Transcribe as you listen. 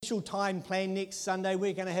special time planned next Sunday.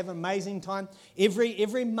 We're going to have an amazing time.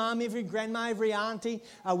 Every mum, every grandma, every auntie,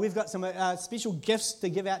 we've got some special gifts to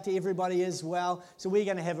give out to everybody as well. So we're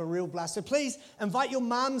going to have a real blast. So please invite your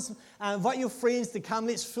mums, invite your friends to come.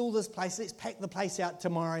 Let's fill this place. Let's pack the place out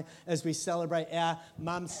tomorrow as we celebrate our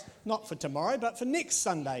mums, not for tomorrow, but for next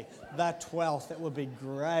Sunday, the 12th. That would be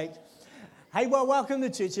great. Hey, well, welcome to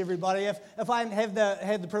church, everybody. If I have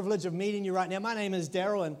the privilege of meeting you right now, my name is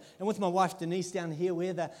Daryl, and with my wife Denise down here,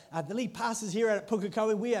 we're the lead pastors here at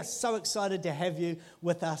Pukekohe. We are so excited to have you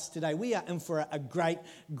with us today. We are in for a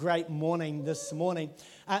great morning this morning.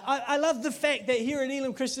 I love the fact that here at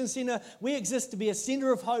Elim Christian Centre, we exist to be a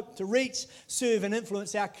centre of hope, to reach, serve, and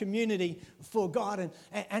influence our community for God.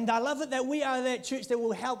 And I love it that we are that church that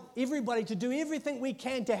will help everybody to do everything we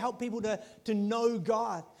can to help people to know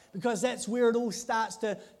God. Because that's where it all starts,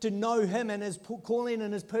 to know Him and His calling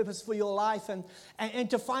and His purpose for your life and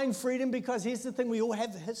to find freedom, because here's the thing, we all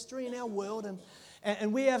have history in our world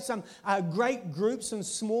and we have some great groups and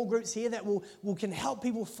small groups here that can help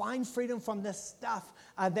people find freedom from this stuff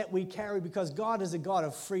that we carry, because God is a God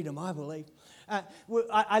of freedom, I believe.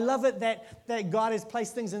 I love it that God has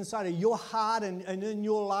placed things inside of your heart and in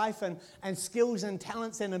your life and skills and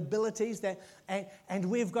talents and abilities and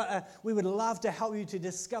we would love to help you to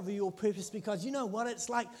discover your purpose, because you know what it's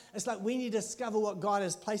like when you discover what God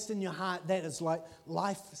has placed in your heart, that is like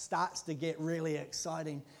life starts to get really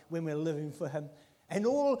exciting when we're living for Him. And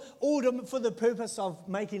all for the purpose of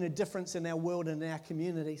making a difference in our world and in our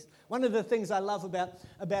communities. One of the things I love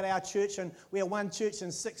about our church, and we are one church in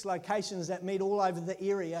 6 locations that meet all over the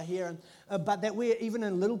area here, but that we're even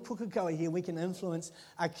in little Pukekohe here, we can influence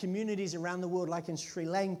our communities around the world, like in Sri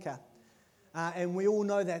Lanka. And we all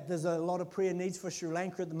know that there's a lot of prayer needs for Sri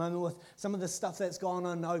Lanka at the moment with some of the stuff that's gone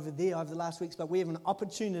on over there over the last weeks. But we have an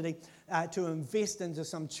opportunity to invest into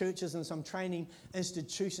some churches and some training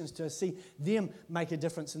institutions to see them make a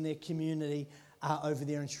difference in their community over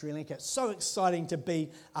there in Sri Lanka. It's so exciting to be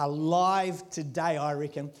alive today, I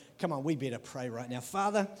reckon. Come on, we better pray right now.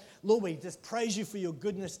 Father, Lord, we just praise you for your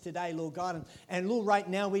goodness today, Lord God. And Lord, right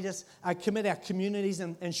now, we just commit our communities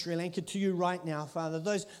in Sri Lanka to you right now, Father.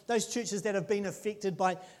 Those churches that have been affected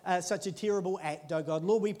by such a terrible act, oh God.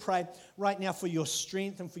 Lord, we pray right now for your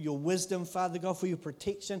strength and for your wisdom, Father God, for your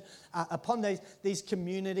protection upon these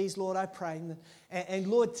communities, Lord, I pray. And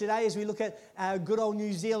Lord, today as we look at good old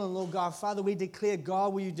New Zealand, Lord God, Father, we declare,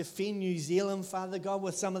 God, will you defend New Zealand, Father God,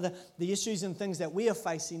 with some of the issues and things that we are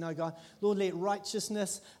facing, oh God. Lord, let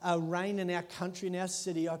righteousness reign in our country, in our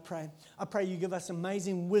city, I pray. I pray you give us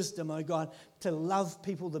amazing wisdom, oh God, to love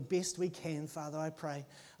people the best we can, Father, I pray.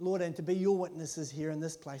 Lord, and to be your witnesses here in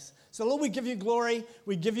this place. So, Lord, we give you glory.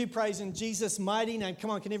 We give you praise in Jesus' mighty name. Come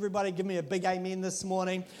on, can everybody give me a big amen this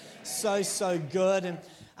morning? So good. And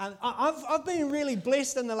I've been really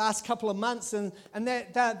blessed in the last couple of months, and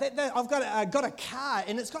that I've got a car,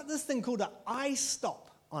 and it's got this thing called an iStop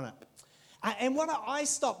on it. And what an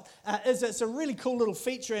iStop is, it's a really cool little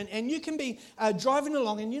feature, and you can be driving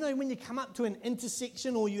along, and you know when you come up to an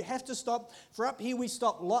intersection or you have to stop, for up here we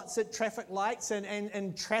stop lots at traffic lights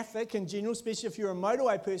and traffic in general, especially if you're a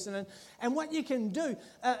motorway person, and what you can do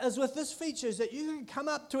is with this feature is that you can come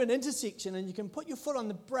up to an intersection and you can put your foot on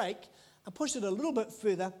the brake and push it a little bit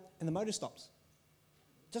further and the motor stops,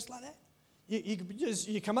 just like that.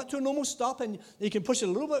 You come up to a normal stop and you can push it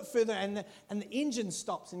a little bit further and the engine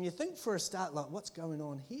stops, and you think for a start, like, what's going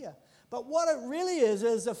on here? But what it really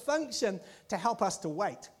is a function to help us to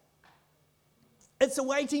wait. It's a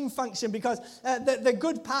waiting function, because the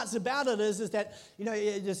good parts about it is that, you know,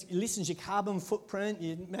 it just lessens your carbon footprint.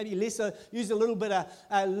 You maybe use a little bit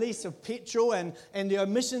less of petrol, and the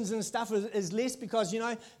emissions and stuff is less, because, you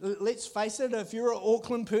know, let's face it, if you're an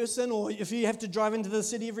Auckland person or if you have to drive into the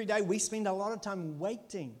city every day, we spend a lot of time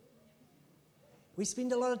waiting. We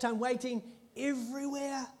spend a lot of time waiting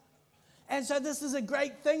everywhere. And so this is a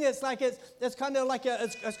great thing. It's like it's kind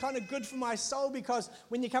of good for my soul, because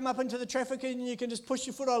when you come up into the traffic and you can just push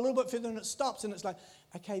your foot a little bit further and it stops, and it's like,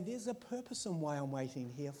 okay, there's a purpose in why I'm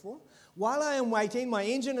waiting here for. While I am waiting, my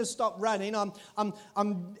engine has stopped running.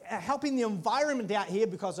 I'm helping the environment out here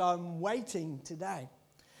because I'm waiting today.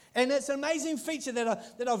 And it's an amazing feature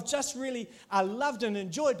that I've just really loved and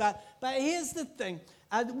enjoyed. But here's the thing.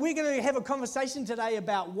 We're going to have a conversation today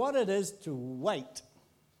about what it is to wait.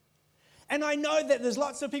 And I know that there's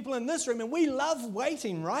lots of people in this room, and we love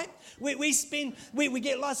waiting, right? We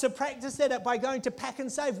get lots of practice at it by going to Pack and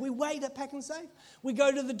Save. We wait at Pack and Save. We go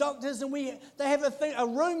to the doctors, and they have a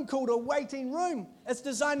room called a waiting room. It's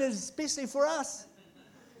designed especially for us.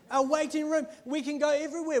 A waiting room. We can go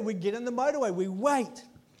everywhere. We get in the motorway. We wait.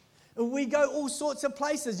 We go all sorts of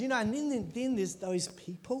places, and then there's those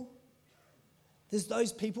people. There's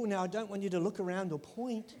those people, now I don't want you to look around or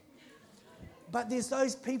point, but there's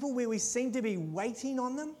those people where we seem to be waiting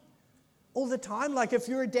on them all the time. Like if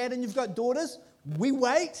you're a dad and you've got daughters, we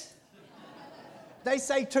wait. They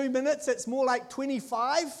say 2 minutes, it's more like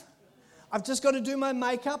 25. I've just got to do my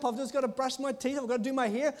makeup, I've just got to brush my teeth, I've got to do my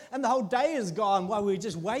hair, and the whole day is gone while we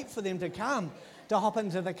just wait for them to come, to hop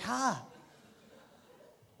into the car.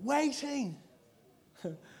 Waiting.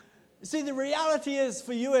 See, the reality is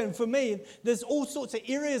for you and for me, there's all sorts of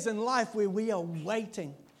areas in life where we are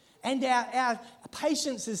waiting. And our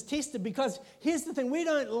patience is tested because here's the thing, we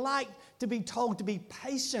don't like to be told to be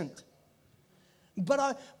patient. But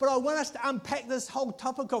I want us to unpack this whole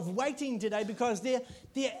topic of waiting today because there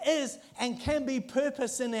is and can be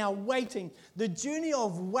purpose in our waiting. The journey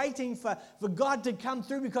of waiting for God to come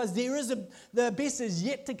through because the best is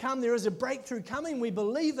yet to come. There is a breakthrough coming. We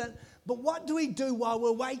believe it. But what do we do while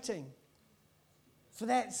we're waiting for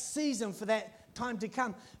that season, for that time to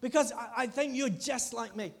come? Because I think you're just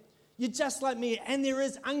like me. You're just like me. And there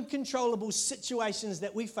is uncontrollable situations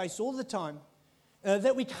that we face all the time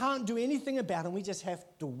that we can't do anything about, and we just have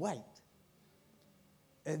to wait.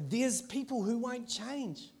 There's people who won't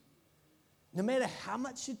change. No matter how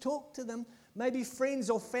much you talk to them, maybe friends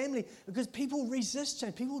or family, because people resist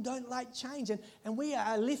change. People don't like change. And we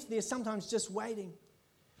are left there sometimes just waiting.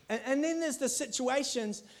 And then there's the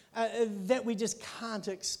situations that we just can't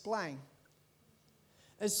explain.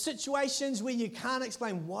 There's situations where you can't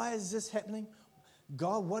explain, why is this happening?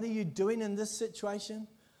 God, what are you doing in this situation?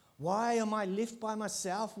 Why am I left by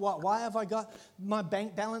myself? Why have I got my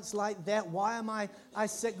bank balance like that? Why am I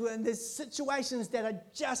sick? And there's situations that are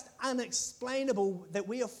just unexplainable that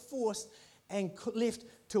we are forced and left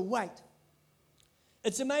to wait.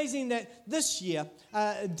 It's amazing that this year,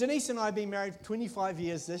 Denise and I have been married for 25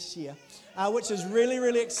 years this year, which is really,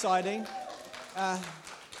 really exciting.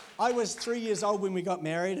 I was 3 years old when we got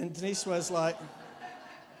married, and Denise was like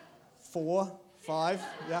 4, 5,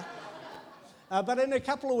 yeah. But in a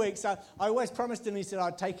couple of weeks, I always promised Denise that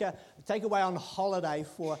I'd take away on holiday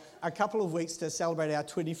for a couple of weeks to celebrate our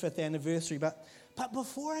 25th anniversary. But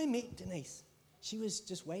before I met Denise, she was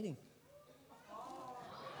just waiting.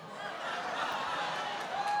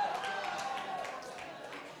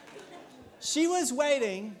 She was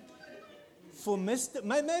waiting for Mr.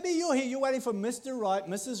 Maybe you're here, you're waiting for Mr. Right,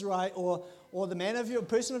 Mrs. Right, or the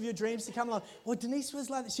person of your dreams to come along. Well, Denise was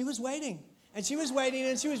like that. She was waiting. And she was waiting,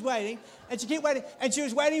 and she was waiting, and she kept waiting, and she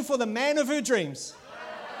was waiting for the man of her dreams.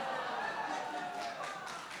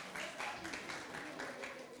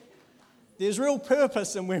 There's real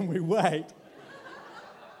purpose in when we wait.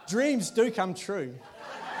 Dreams do come true.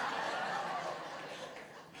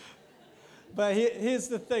 But here's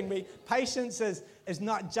the thing. Patience is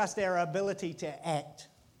not just our ability to act.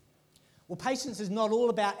 Well, patience is not all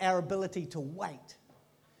about our ability to wait.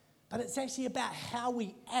 But it's actually about how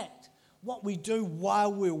we act. What we do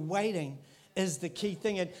while we're waiting is the key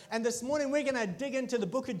thing. And this morning we're going to dig into the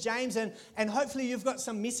book of James, and hopefully you've got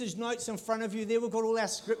some message notes in front of you there. We've got all our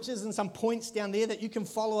scriptures and some points down there that you can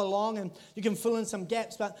follow along, and you can fill in some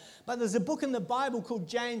gaps. But there's a book in the Bible called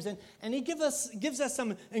James, and he gives us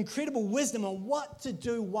some incredible wisdom on what to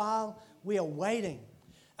do while we are waiting.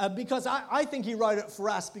 Because I think he wrote it for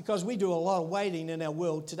us because we do a lot of waiting in our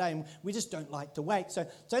world today and we just don't like to wait. So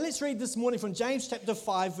let's read this morning from James chapter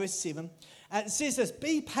 5 verse 7. It says this,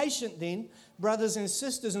 "Be patient then, brothers and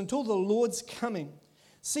sisters, until the Lord's coming.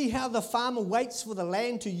 See how the farmer waits for the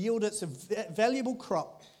land to yield its valuable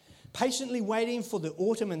crop, patiently waiting for the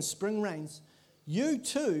autumn and spring rains. You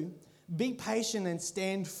too, be patient and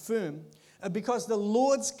stand firm, because the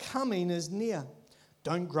Lord's coming is near.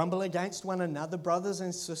 Don't grumble against one another, brothers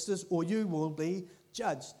and sisters, or you will be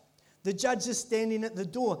judged. The judge is standing at the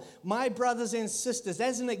door. My brothers and sisters,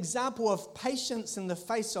 as an example of patience in the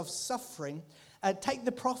face of suffering, take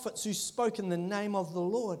the prophets who spoke in the name of the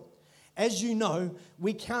Lord. As you know,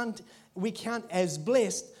 we count as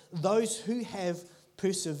blessed those who have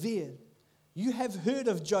persevered. You have heard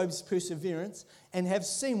of Job's perseverance and have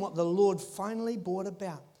seen what the Lord finally brought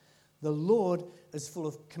about. The Lord is full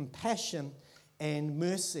of compassion and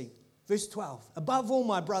mercy." Verse 12, "Above all,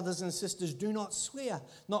 my brothers and sisters, do not swear,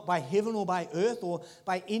 not by heaven or by earth or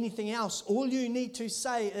by anything else. All you need to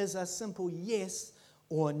say is a simple yes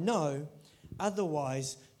or no,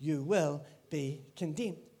 otherwise you will be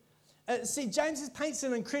condemned." See, James paints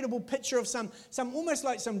an incredible picture of some almost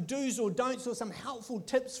like some do's or don'ts or some helpful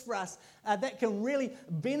tips for us that can really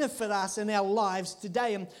benefit us in our lives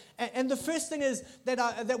today. And the first thing is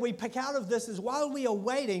that we pick out of this is while we are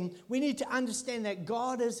waiting, we need to understand that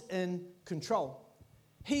God is in control.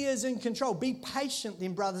 He is in control. Be patient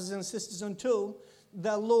then, brothers and sisters, until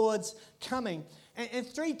the Lord's coming. And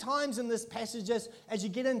 3 times in this passage, as you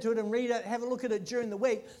get into it and read it, have a look at it during the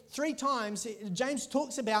week, 3 times James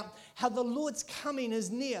talks about how the Lord's coming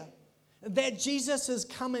is near, that Jesus is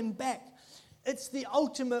coming back. It's the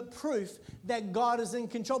ultimate proof that God is in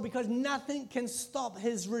control, because nothing can stop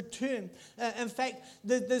his return. In fact,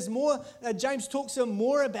 there's more. James talks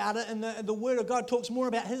more about it, and the Word of God talks more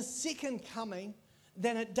about his second coming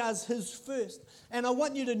than it does his first. And I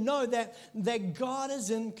want you to know that God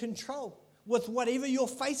is in control. With whatever you're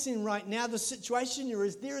facing right now, the situation you're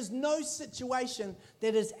in, there is no situation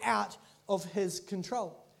that is out of his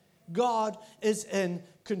control. God is in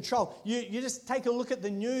control. You just take a look at the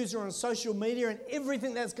news or on social media and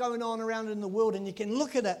everything that's going on around in the world, and you can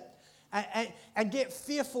look at it and get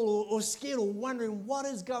fearful or scared or wondering what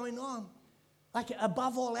is going on. Like,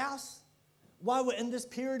 above all else, why we're in this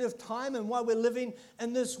period of time and why we're living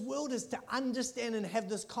in this world is to understand and have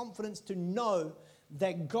this confidence to know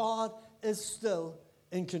that God is still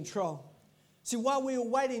in control. See, while we are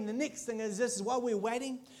waiting, the next thing is this: while we're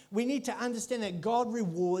waiting, we need to understand that God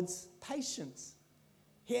rewards patience.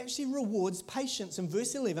 He actually rewards patience. In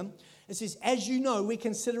verse 11, it says, "As you know, we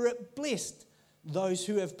consider it blessed, those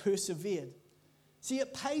who have persevered." See,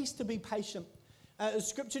 it pays to be patient.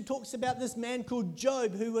 Scripture talks about this man called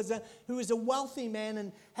Job, who was a wealthy man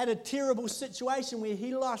and had a terrible situation where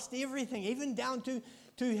he lost everything, even down to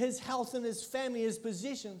his health and his family, his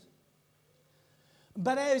possessions.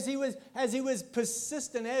 But as he was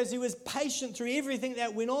persistent, as he was patient through everything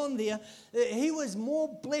that went on there, he was more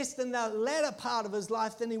blessed in the latter part of his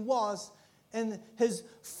life than he was in his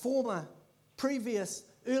previous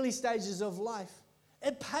early stages of life.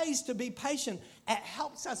 It pays to be patient. It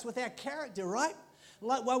helps us with our character, right?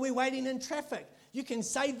 Like while we're waiting in traffic, you can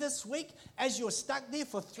say this week, as you're stuck there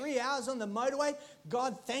for 3 hours on the motorway,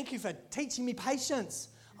 "God, thank you for teaching me patience.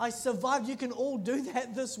 I survived." You can all do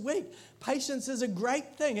that this week. Patience is a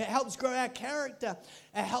great thing. It helps grow our character.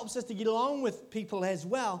 It helps us to get along with people as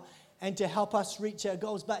well and to help us reach our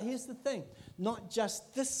goals. But here's the thing, not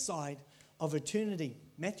just this side of eternity.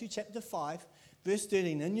 Matthew chapter 5, verse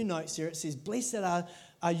 13, in your notes here, it says, "Blessed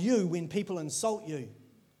are you when people insult you."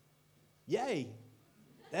 Yay.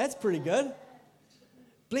 That's pretty good.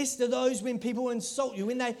 Blessed are those when people insult you,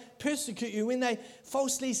 when they persecute you, when they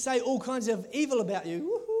falsely say all kinds of evil about you.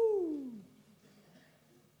 Woohoo!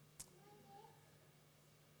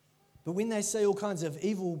 But when they say all kinds of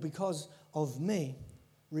evil because of me,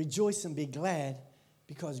 rejoice and be glad,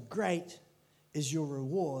 because great is your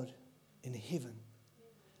reward in heaven.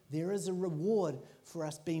 There is a reward for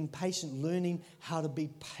us being patient, learning how to be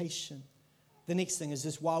patient. The next thing is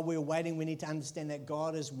this: while we're waiting, we need to understand that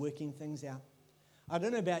God is working things out. I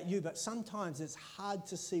don't know about you, but sometimes it's hard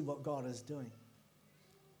to see what God is doing.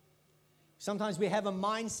 Sometimes we have a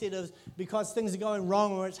mindset of, because things are going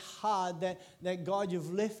wrong or it's hard, that God,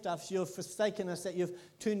 you've left us, you've forsaken us, that you've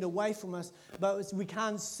turned away from us. But we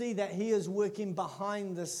can't see that He is working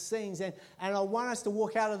behind the scenes. And I want us to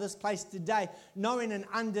walk out of this place today knowing and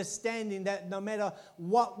understanding that no matter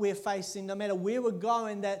what we're facing, no matter where we're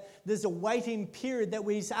going, that there's a waiting period, that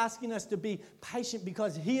He's asking us to be patient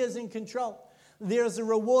because He is in control. There is a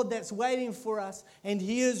reward that's waiting for us, and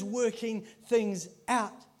He is working things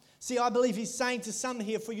out. See, I believe He's saying to some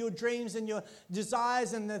here, for your dreams and your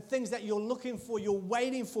desires and the things that you're looking for, you're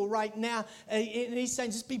waiting for right now, and He's saying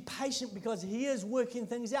just be patient because He is working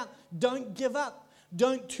things out. Don't give up.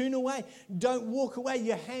 Don't turn away. Don't walk away.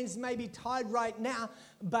 Your hands may be tied right now,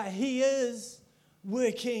 but He is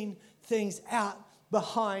working things out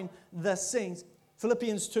behind the scenes.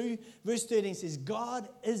 Philippians 2, verse 13 says, God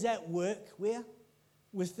is at work, where?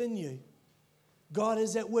 Within you. God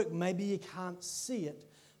is at work. Maybe you can't see it,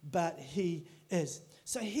 but He is.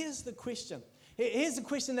 So here's the question. Here's the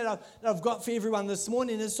question that I've got for everyone this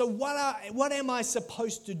morning is, so what am I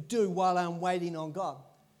supposed to do while I'm waiting on God?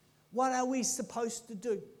 What are we supposed to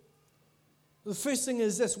do? The first thing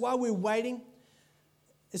is this: while we're waiting,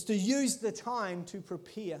 is to use the time to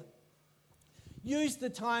prepare. Use the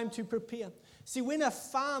time to prepare. See, when a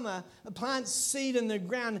farmer plants seed in the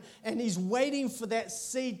ground and he's waiting for that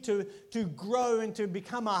seed to grow and to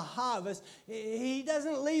become a harvest, he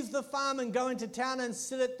doesn't leave the farm and go into town and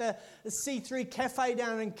sit at the C3 Cafe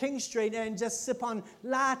down in King Street and just sip on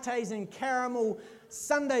lattes and caramel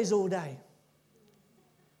sundaes all day.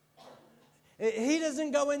 He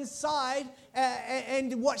doesn't go inside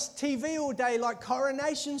and watch TV all day like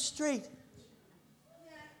Coronation Street.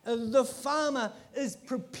 The farmer is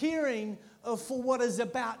preparing for what is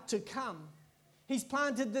about to come. He's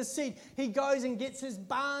planted the seed. He goes and gets his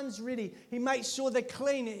barns ready. He makes sure they're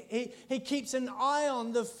clean. He keeps an eye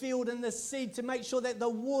on the field and the seed to make sure that they're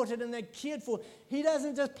watered and they're cared for. He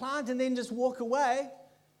doesn't just plant and then just walk away.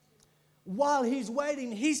 While he's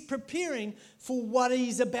waiting, he's preparing for what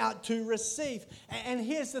he's about to receive. And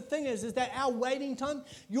here's the thing is that our waiting time,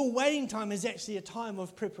 your waiting time is actually a time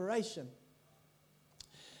of preparation.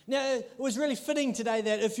 Now, it was really fitting today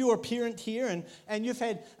that if you're a parent here and you've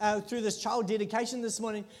had, through this child dedication this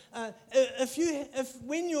morning,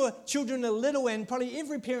 when your children are little, and probably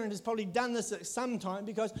every parent has probably done this at some time,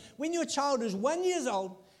 because when your child is 1 year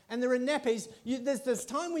old and they're in nappies, there's this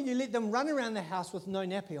time when you let them run around the house with no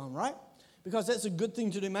nappy on, right? Because that's a good thing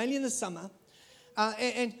to do, mainly in the summer.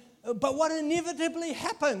 But what inevitably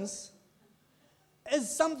happens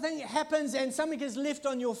is something happens and something is left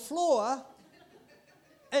on your floor.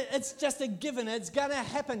 It's just a given. It's going to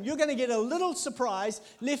happen. You're going to get a little surprise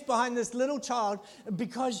left behind this little child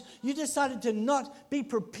because you decided to not be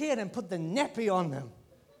prepared and put the nappy on them.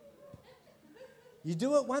 You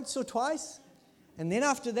do it once or twice, and then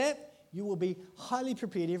after that, you will be highly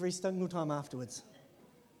prepared every single time afterwards.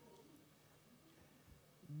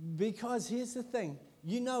 Because here's the thing.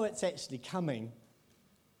 You know it's actually coming.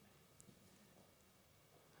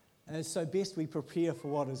 And so best we prepare for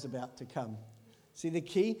what is about to come. See, the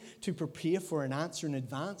key to prepare for an answer in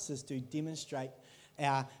advance is to demonstrate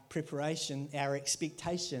our preparation, our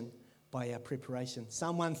expectation by our preparation.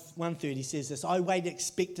 Psalm 130 says this, I wait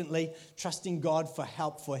expectantly, trusting God for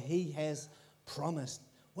help, for he has promised.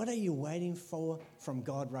 What are you waiting for from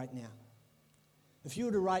God right now? If you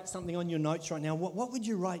were to write something on your notes right now, what would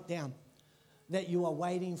you write down that you are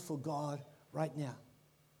waiting for God right now?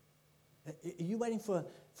 Are you waiting for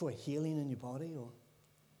a healing in your body, or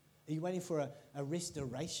are you waiting for a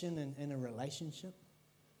restoration in a relationship?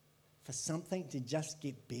 For something to just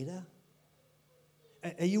get better?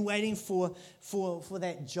 Are you waiting for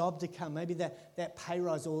that job to come? Maybe that pay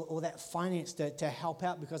rise or that finance to help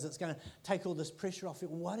out because it's going to take all this pressure off you.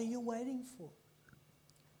 What are you waiting for?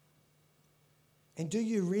 And do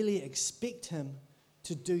you really expect him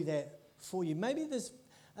to do that for you? Maybe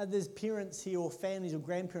there's parents here or families or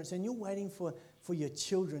grandparents and you're waiting for your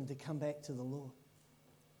children to come back to the Lord.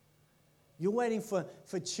 You're waiting for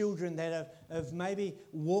children that have maybe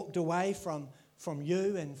walked away from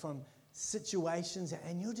you and from situations,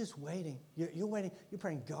 and you're just waiting. You're waiting. You're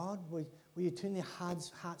praying, God, will you turn their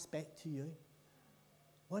hearts back to you?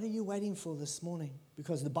 What are you waiting for this morning?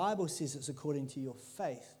 Because the Bible says it's according to your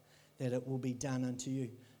faith that it will be done unto you.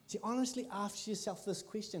 See, honestly, ask yourself this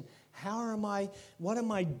question. What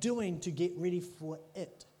am I doing to get ready for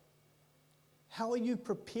it? How are you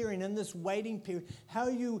preparing in this waiting period? How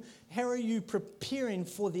are you preparing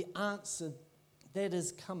for the answer that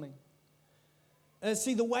is coming?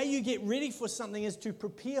 See, the way you get ready for something is to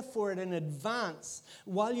prepare for it in advance.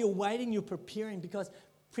 While you're waiting, you're preparing, because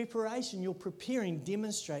preparation, you're preparing,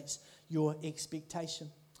 demonstrates your expectation.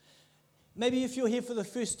 Maybe if you're here for the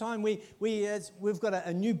first time, we've got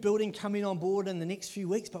a new building coming on board in the next few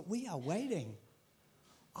weeks, but we are waiting.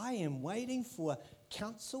 I am waiting for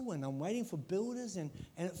council and I'm waiting for builders, and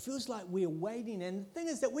it feels like we're waiting. And the thing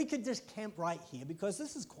is that we could just camp right here because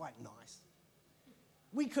this is quite nice.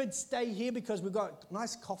 We could stay here because we've got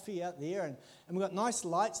nice coffee out there and we've got nice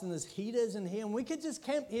lights and there's heaters in here, and we could just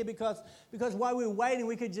camp here because while we're waiting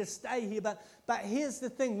we could just stay here. But here's the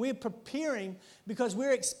thing, we're preparing because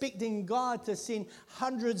we're expecting God to send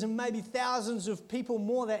hundreds and maybe thousands of people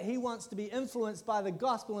more that he wants to be influenced by the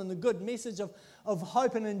gospel and the good message of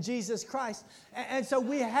hope and in Jesus Christ. And so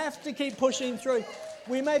we have to keep pushing through.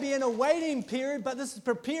 We may be in a waiting period, but this is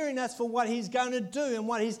preparing us for what he's going to do and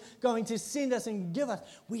what he's going to send us and give us.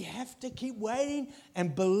 We have to keep waiting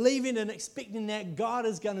and believing and expecting that God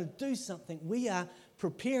is going to do something. We are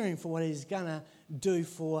preparing for what he's going to do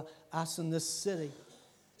for us in this city.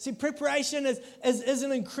 See, preparation is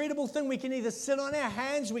an incredible thing. We can either sit on our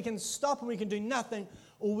hands, we can stop and we can do nothing,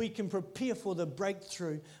 or we can prepare for the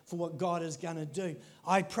breakthrough for what God is going to do.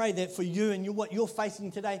 I pray that for you and what you're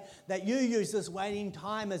facing today, that you use this waiting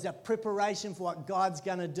time as a preparation for what God's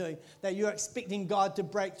going to do, that you're expecting God to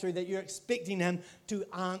break through, that you're expecting him to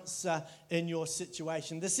answer in your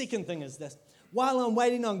situation. The second thing is this. While I'm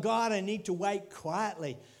waiting on God, I need to wait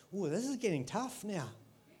quietly. Oh, this is getting tough now.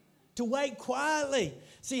 To wait quietly.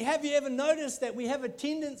 See, have you ever noticed that we have a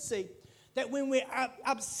tendency that when we're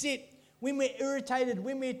upset, when we're irritated,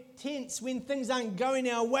 when we're tense, when things aren't going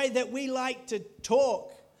our way, that we like to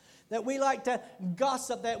talk, that we like to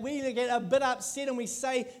gossip, that we get a bit upset and we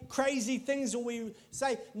say crazy things or we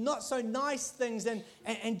say not so nice things.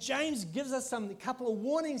 And James gives us a couple of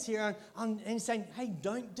warnings here and saying, hey,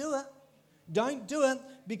 don't do it. Don't do it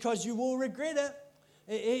because you will regret it.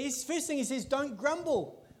 His first thing he says, don't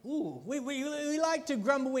grumble. Ooh, we like to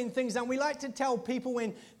grumble when things aren't. We like to tell people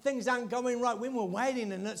when things aren't going right, when we're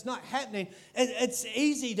waiting and it's not happening. It's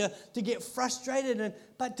easy to get frustrated,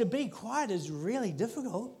 but to be quiet is really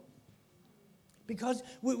difficult. Because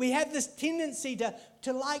we have this tendency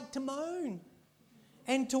to like to moan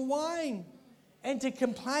and to whine and to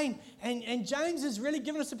complain. And James is really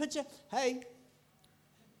giving us a picture. Hey,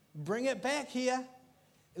 bring it back here.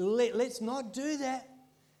 Let's not do that.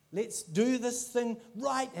 Let's do this thing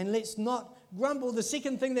right and let's not grumble. The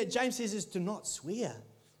second thing that James says is to not swear.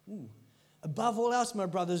 Ooh. Above all else, my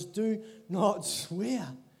brothers, do not swear.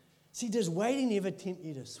 See, does waiting ever tempt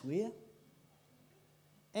you to swear?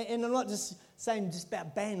 And I'm not just saying just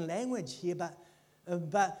about banned language here,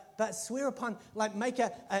 but swear upon, like make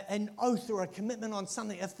an oath or a commitment on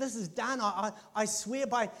something. If this is done, I swear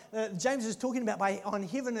by, James is talking about on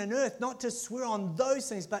heaven and earth, not to swear on those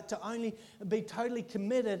things, but to only be totally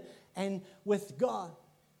committed and with God.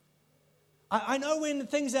 I know when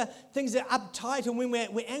things are uptight and when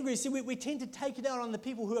we're angry, see, we tend to take it out on the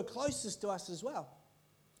people who are closest to us as well.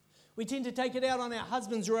 We tend to take it out on our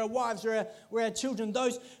husbands or our wives or our children,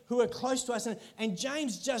 those who are close to us. And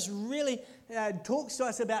James just really talks to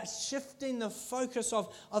us about shifting the focus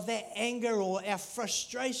of that anger or our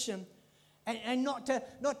frustration and not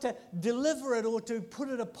to deliver it or to put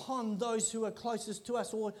it upon those who are closest to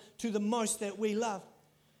us or to the most that we love.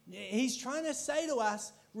 He's trying to say to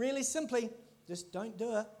us, really simply, just don't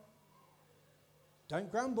do it. Don't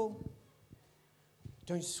grumble.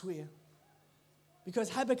 Don't swear.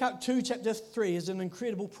 Because Habakkuk 2, chapter 3 is an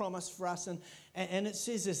incredible promise for us. And it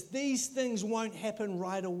says this, these things won't happen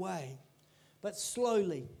right away, but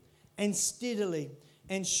slowly and steadily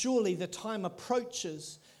and surely the time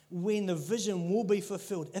approaches when the vision will be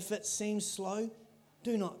fulfilled. If it seems slow,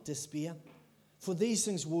 do not despair, for these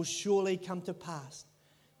things will surely come to pass.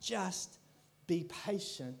 Just be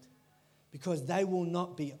patient, because they will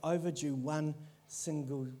not be overdue one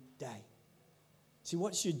single day. See,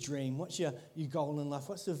 what's your dream? What's your goal in life?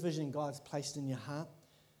 What's the vision God's placed in your heart?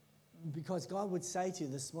 Because God would say to you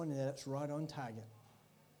this morning that it's right on target.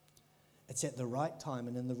 It's at the right time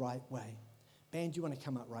and in the right way. Band, do you want to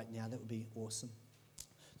come up right now? That would be awesome.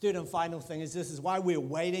 Third and final thing is this is why we're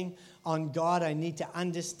waiting on God. I need to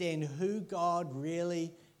understand who God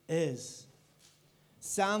really is.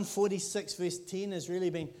 Psalm 46 verse 10 has really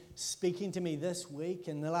been speaking to me this week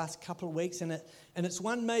and the last couple of weeks, and it's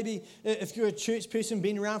one maybe if you're a church person,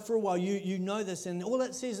 been around for a while, you know this, and all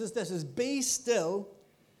it says is this, is be still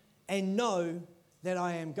and know that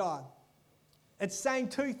I am God. It's saying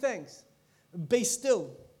two things. Be still.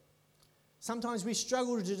 Sometimes we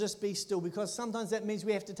struggle to just be still because sometimes that means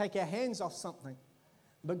we have to take our hands off something.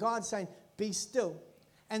 But God's saying, be still.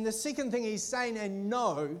 And the second thing he's saying, and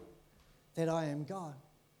know that I am God.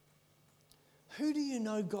 Who do you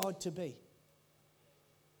know God to be?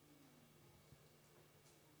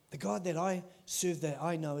 The God that I serve, that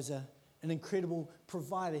I know, is an incredible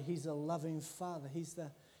provider. He's a loving Father. He's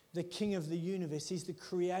the King of the universe. He's the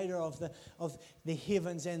creator of the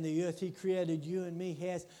heavens and the earth. He created you and me. He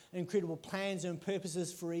has incredible plans and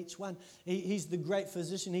purposes for each one. He's the great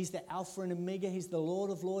physician. He's the Alpha and Omega. He's the Lord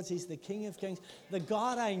of lords. He's the King of kings. The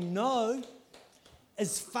God I know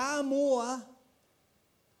is far more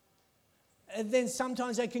than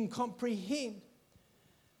sometimes I can comprehend.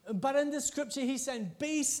 But in the scripture, he's saying,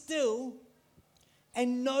 be still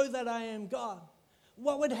and know that I am God.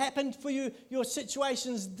 What would happen for you, your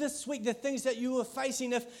situations this week, the things that you were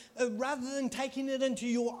facing, if rather than taking it into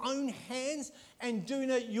your own hands and doing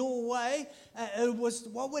it your way,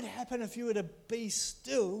 what would happen if you were to be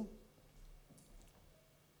still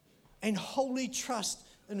and wholly trust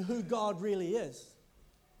in who God really is?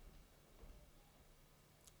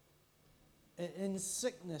 In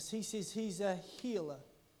sickness, he says he's a healer.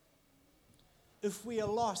 If we are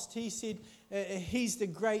lost, he said he's the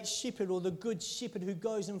great shepherd or the good shepherd who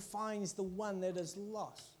goes and finds the one that is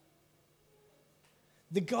lost.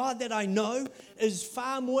 The God that I know is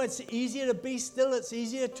far more, it's easier to be still, it's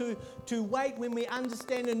easier to wait when we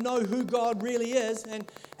understand and know who God really is.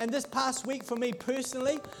 And this past week for me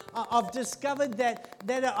personally, I've discovered that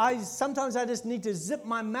sometimes I just need to zip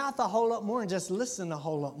my mouth a whole lot more and just listen a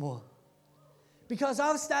whole lot more. Because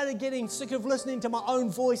I've started getting sick of listening to my own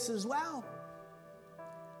voice as well.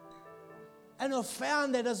 And I've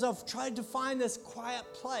found that as I've tried to find this quiet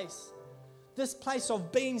place, this place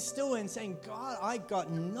of being still and saying, God, I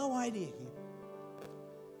got no idea here.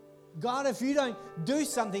 God, if you don't do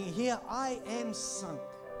something here, I am sunk.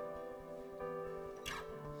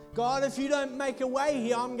 God, if you don't make a way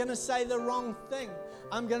here, I'm going to say the wrong thing.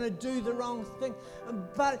 I'm going to do the wrong thing.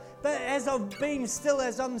 But as I'm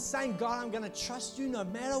saying, God, I'm going to trust you no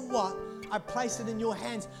matter what. I place it in your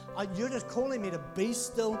hands. You're just calling me to be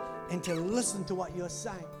still and to listen to what you're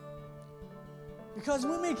saying. Because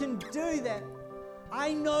when we can do that,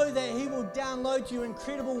 I know that He will download to you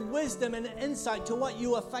incredible wisdom and insight to what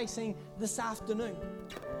you are facing this afternoon.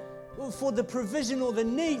 For the provision or the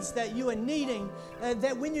needs that you are needing,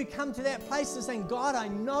 that when you come to that place of saying, God, I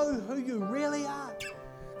know who you really are.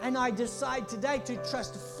 And I decide today to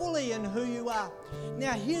trust fully in who you are.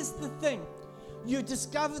 Now, here's the thing. You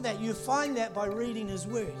discover that, you find that by reading His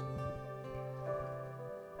Word.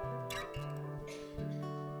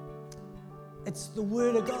 It's the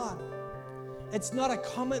Word of God. It's not a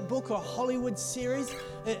comic book or a Hollywood series.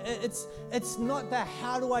 It's not the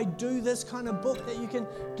how do I do this kind of book that you can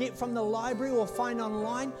get from the library or find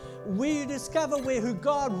online. Where you discover who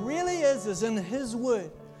God really is in His Word.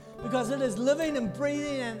 Because it is living and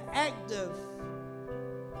breathing and active.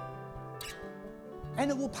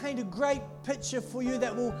 And it will paint a great picture for you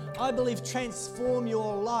that will, I believe, transform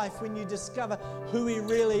your life when you discover who He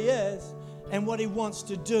really is and what He wants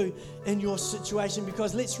to do in your situation.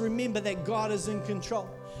 Because let's remember that God is in control.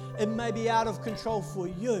 It may be out of control for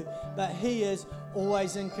you, but He is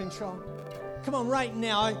always in control. Come on, right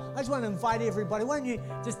now, I just want to invite everybody. Why don't you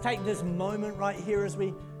just take this moment right here as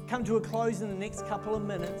we come to a close in the next couple of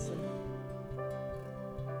minutes.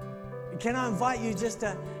 Can I invite you just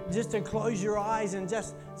to close your eyes and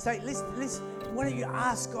just say, why don't you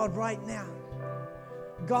ask God right now?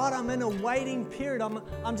 God, I'm in a waiting period.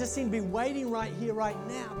 I'm just seem to be waiting right here, right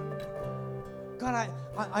now. God,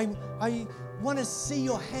 I want to see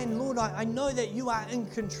your hand. Lord, I know that you are in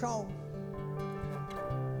control.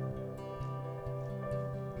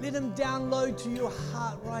 Let Him download to your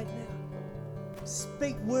heart right now.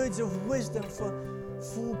 Speak words of wisdom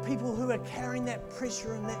for people who are carrying that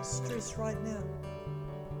pressure and that stress right now.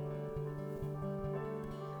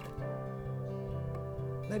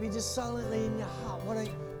 Maybe just silently in your heart,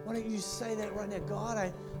 why don't you say that right now?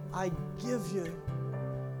 God, I give you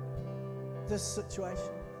this situation.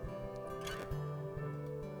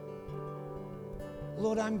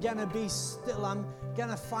 Lord, I'm going to be still. I'm going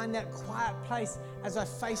to find that quiet place as I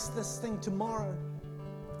face this thing tomorrow.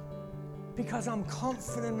 Because I'm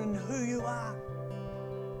confident in who you are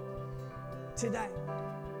today.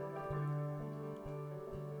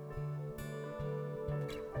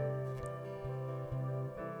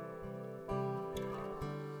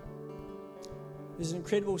 There's an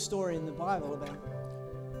incredible story in the Bible about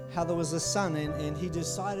how there was a son and he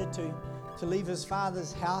decided to leave his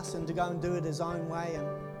father's house and to go and do it his own way.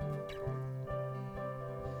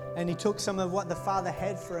 And he took some of what the father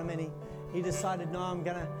had for him and he decided, no, I'm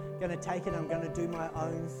going to take it, I'm going to do my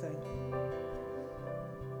own thing.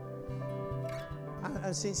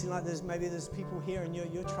 I'm sensing like there's people here and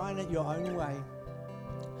you're trying it your own way.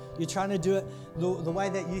 You're trying to do it the way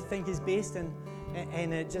that you think is best and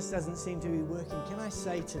it just doesn't seem to be working. Can I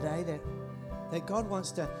say today that God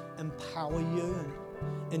wants to empower you and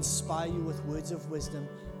inspire you with words of wisdom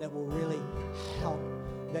that will really help,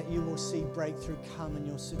 that you will see breakthrough come in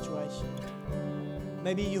your situation.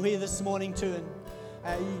 Maybe you're here this morning too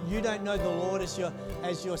and you don't know the Lord as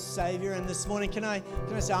your Savior. And this morning, can I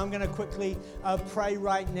say, I'm going to quickly pray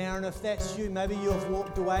right now. And if that's you, maybe you've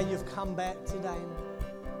walked away, you've come back today.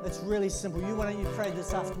 It's really simple. Why don't you pray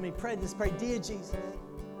this after me? Pray this. Pray, dear Jesus,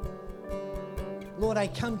 Lord, I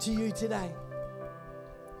come to you today.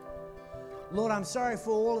 Lord, I'm sorry for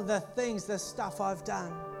all of the stuff I've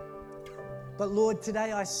done. But Lord,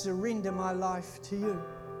 today I surrender my life to you.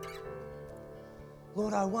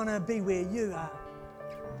 Lord, I want to be where you are.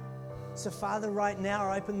 So Father, right now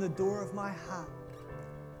I open the door of my heart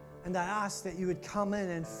and I ask that you would come in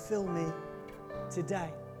and fill me today.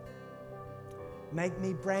 Make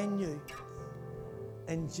me brand new.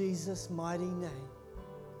 In Jesus' mighty name.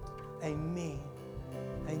 Amen.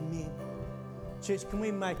 Amen. Church, can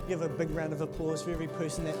we give a big round of applause for every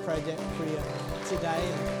person that prayed that prayer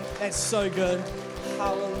today? And that's so good.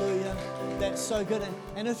 Hallelujah. That's so good.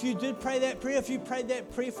 And if you did pray that prayer, if you prayed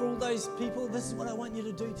that prayer for all those people, this is what I want you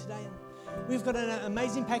to do today. We've got an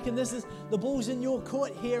amazing pack, and this is the ball's in your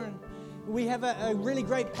court here. And we have a really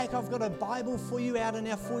great pack. I've got a Bible for you out in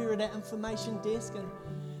our foyer at our information desk.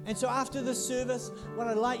 And so after the service, what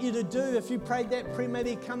I'd like you to do, if you prayed that prayer,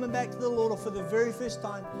 maybe coming back to the Lord or for the very first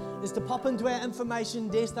time, is to pop into our information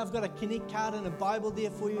desk. I've got a Connect card and a Bible there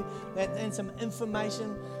for you and some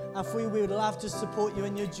information for you. We would love to support you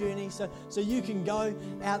in your journey. So you can go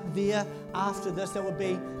out there after this. That would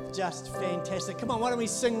be just fantastic. Come on, why don't we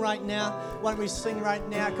sing right now? Why don't we sing right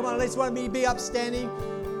now? Come on, why don't we be upstanding?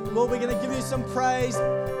 Lord, we're going to give you some praise.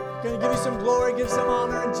 We're going to give you some glory, give some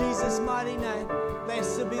honor in Jesus' mighty name.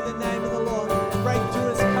 Blessed be the name of the Lord.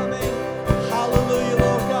 Breakthrough is coming. Hallelujah, Lord.